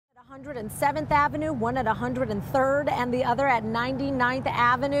107th Avenue, one at 103rd, and the other at 99th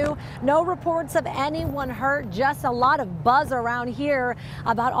Avenue. No reports of anyone hurt, just a lot of buzz around here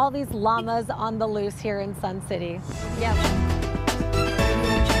about all these llamas on the loose here in Sun City. Yep.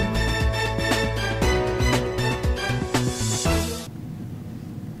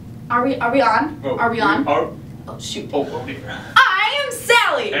 Are we on? Oh, are we on? Oh, shoot. oh dear. I am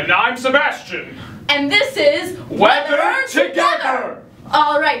Sally. And I'm Sebastian. And this is Weather Together.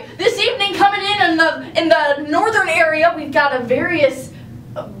 All right. This evening, coming in the northern area, we've got a various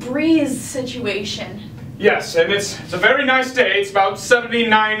breeze situation. Yes, and it's a very nice day. It's about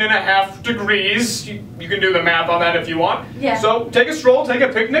 79.5 degrees. You can do the math on that if you want. Yeah. So take a stroll, take a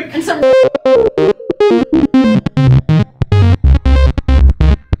picnic. And some.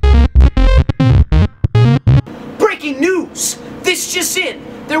 Breaking news! This just in.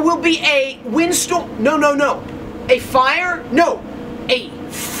 There will be a windstorm. No. A fire? No. A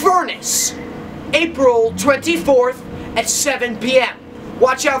furnace. April 24th at 7 p.m.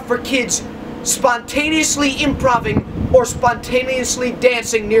 Watch out for kids spontaneously improving or spontaneously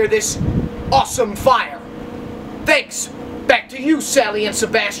dancing near this awesome fire. Thanks. Back to you, Sally and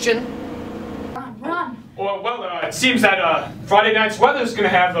Sebastian. Run. Well, it seems that Friday night's weather is going to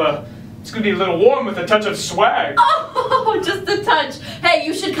have it's going to be a little warm with a touch of swag. Oh, just a touch. Hey,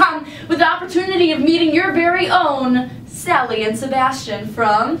 you should come with the opportunity of meeting your very own Sally and Sebastian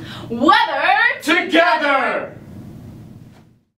from Weather Together!